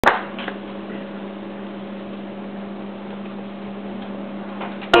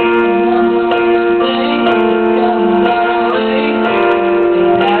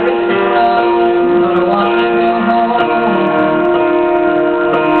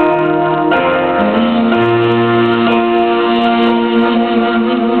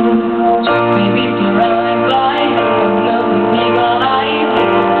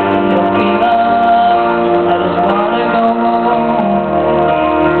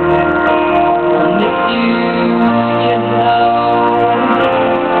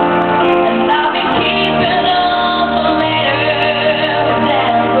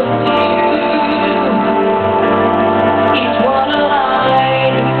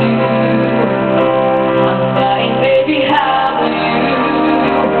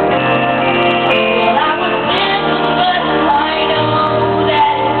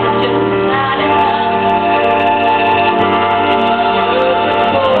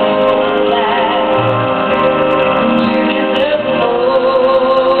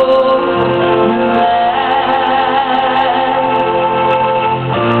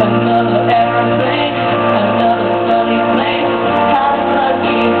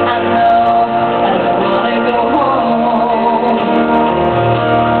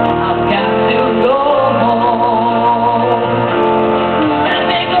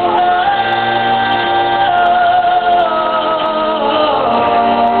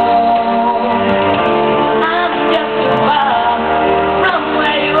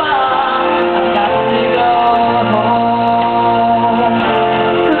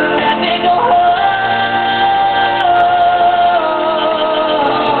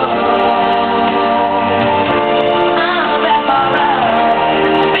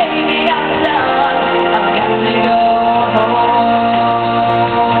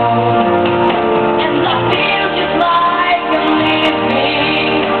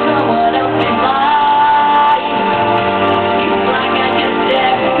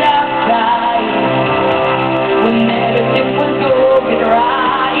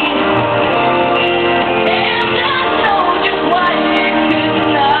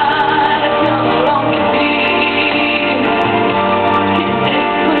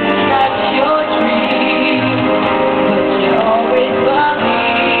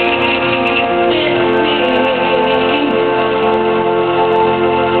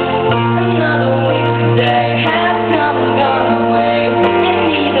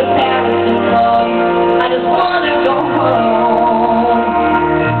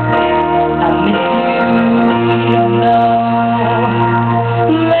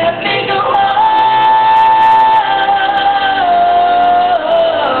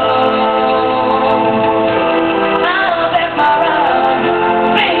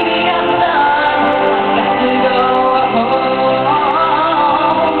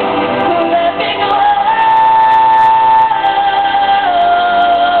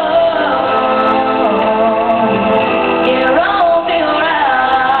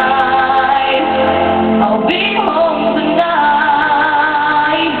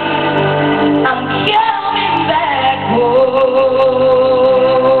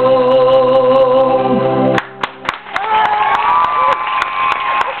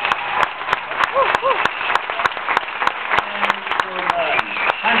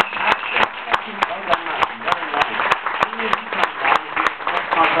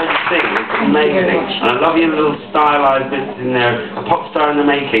amazing. And I love your little stylized bits in there. A pop star in the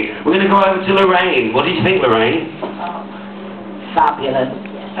making. We're going to go over to Lorraine. What did you think, Lorraine? Fabulous.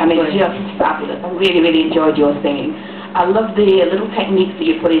 I mean, just fabulous. I really, really enjoyed your singing. I love the little techniques that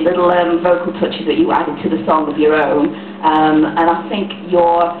you put in, little vocal touches that you added to the song of your own. And I think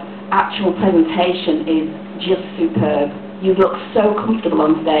your actual presentation is just superb. You look so comfortable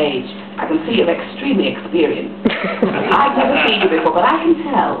on stage. I can see you're extremely experienced. I've never seen you before, but I can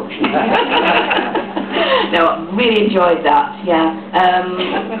tell. No, I really enjoyed that, yeah. What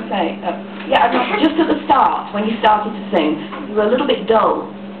was I going to say? Yeah, just at the start, when you started to sing, you were a little bit dull.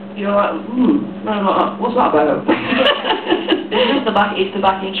 You were like, what's that about? It's the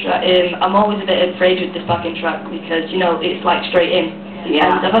backing track. I'm always a bit afraid with this backing track because, you know, it's like straight in.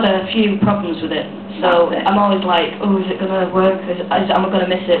 Yeah. And I've had a few problems with it. So I'm always like, oh, is it going to work? Am I going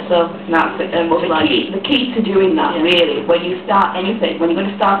to miss it? So that's it. The key to doing that, really, when you start anything, when you're going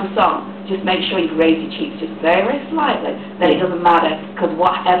to start a song, just make sure you raise your cheeks just very, very slightly. Then it doesn't matter, because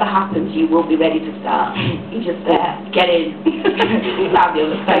whatever happens, you will be ready to start. You just get in.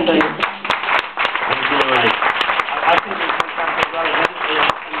 Fabulous. Thank you. Thank you, Lorraine. I think it's fantastic.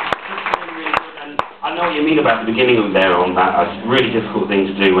 I know what you mean about the beginning of there on that. It's a really difficult thing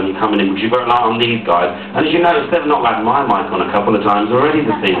to do when you're coming in, because you've got to rely on these guys. And as you notice, they've not had my mic on a couple of times already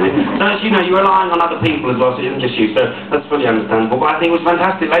this evening. So as you know, you're relying on other people as well, so it isn't just you. So that's fully understandable. But I think it was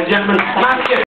fantastic. Ladies and gentlemen, Matthew.